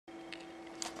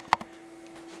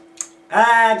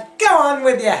And go on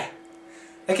with you!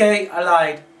 Okay, I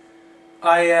lied.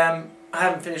 I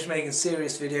haven't finished making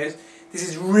serious videos. This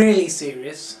is really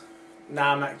serious.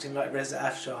 Now I'm acting like Reza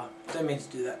Afshar. Don't mean to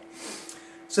do that.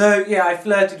 So yeah, I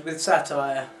flirted with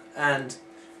satire and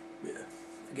yeah,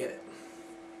 forget it.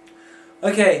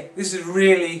 Okay, this is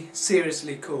really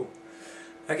seriously cool.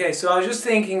 Okay, so I was just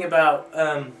thinking about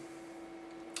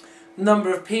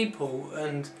number of people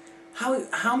and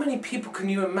how many people can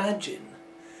you imagine?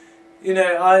 You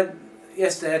know,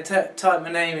 yesterday I typed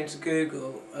my name into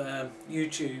Google,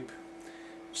 YouTube,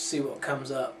 to see what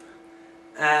comes up,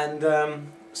 and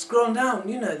scrolling down,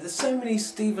 you know, there's so many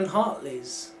Stephen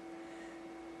Hartleys,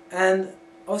 and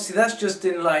obviously that's just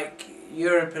in like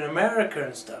Europe and America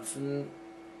and stuff, and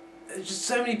there's just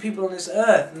so many people on this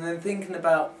earth, and then thinking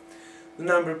about the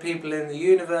number of people in the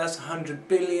universe, 100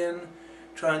 billion,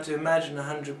 trying to imagine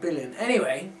 100 billion.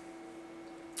 Anyway,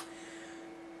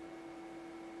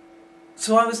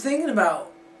 so I was thinking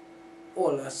about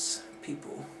all us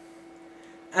people,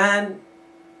 and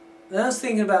then I was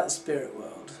thinking about the spirit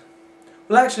world.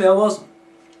 Well, actually I wasn't.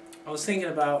 I was thinking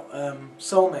about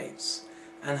soulmates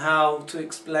and how to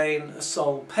explain a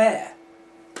soul pair.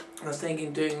 I was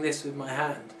thinking doing this with my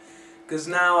hand, because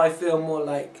now I feel more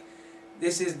like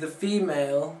this is the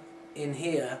female in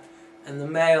here and the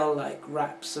male like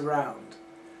wraps around.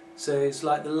 So it's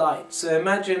like the light. So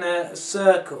imagine a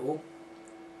circle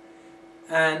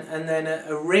and then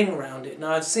a ring around it.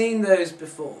 Now I've seen those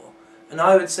before, and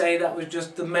I would say that was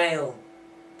just the male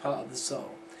part of the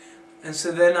soul. And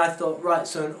so then I thought, right,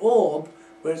 so an orb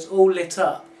where it's all lit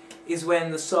up is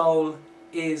when the soul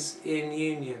is in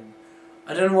union.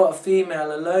 I don't know what a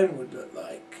female alone would look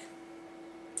like,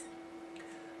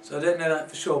 so I don't know that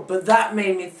for sure. But that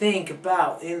made me think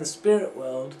about, in the spirit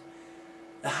world,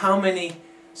 how many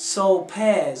soul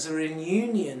pairs are in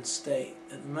union state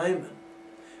at the moment.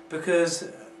 Because I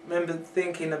remember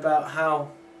thinking about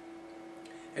how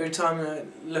every time I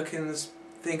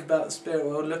think about the spirit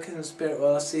world, look in the spirit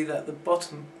world, I see that the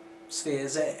bottom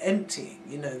spheres are emptying.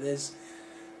 You know, there's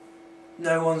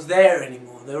no one's there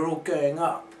anymore. They're all going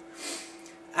up,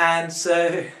 and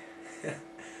so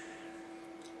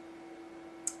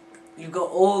you've got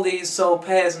all these soul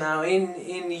pairs now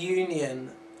in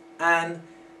union, and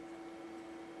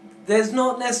there's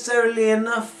not necessarily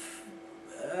enough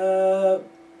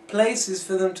places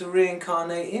for them to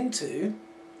reincarnate into,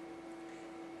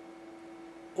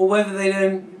 or whether they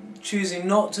don't, choosing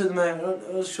not to at the moment,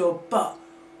 I'm not sure, but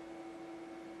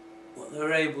what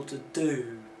they're able to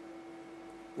do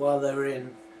while they're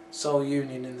in soul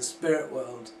union in the spirit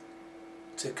world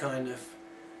to kind of,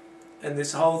 and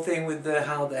this whole thing with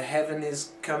how the heaven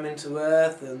is coming to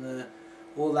earth and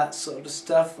all that sort of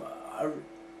stuff, I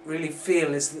really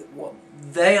feel is that what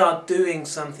they are doing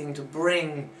something to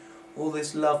bring all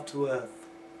this love to earth.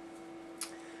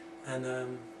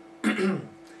 And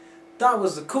that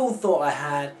was the cool thought I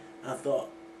had. I thought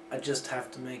I just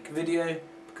have to make a video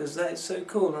because that is so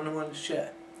cool and I wanted to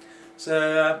share.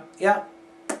 So yeah,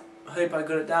 I hope I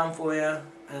got it down for you,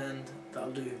 and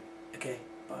that'll do. Okay,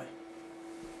 bye.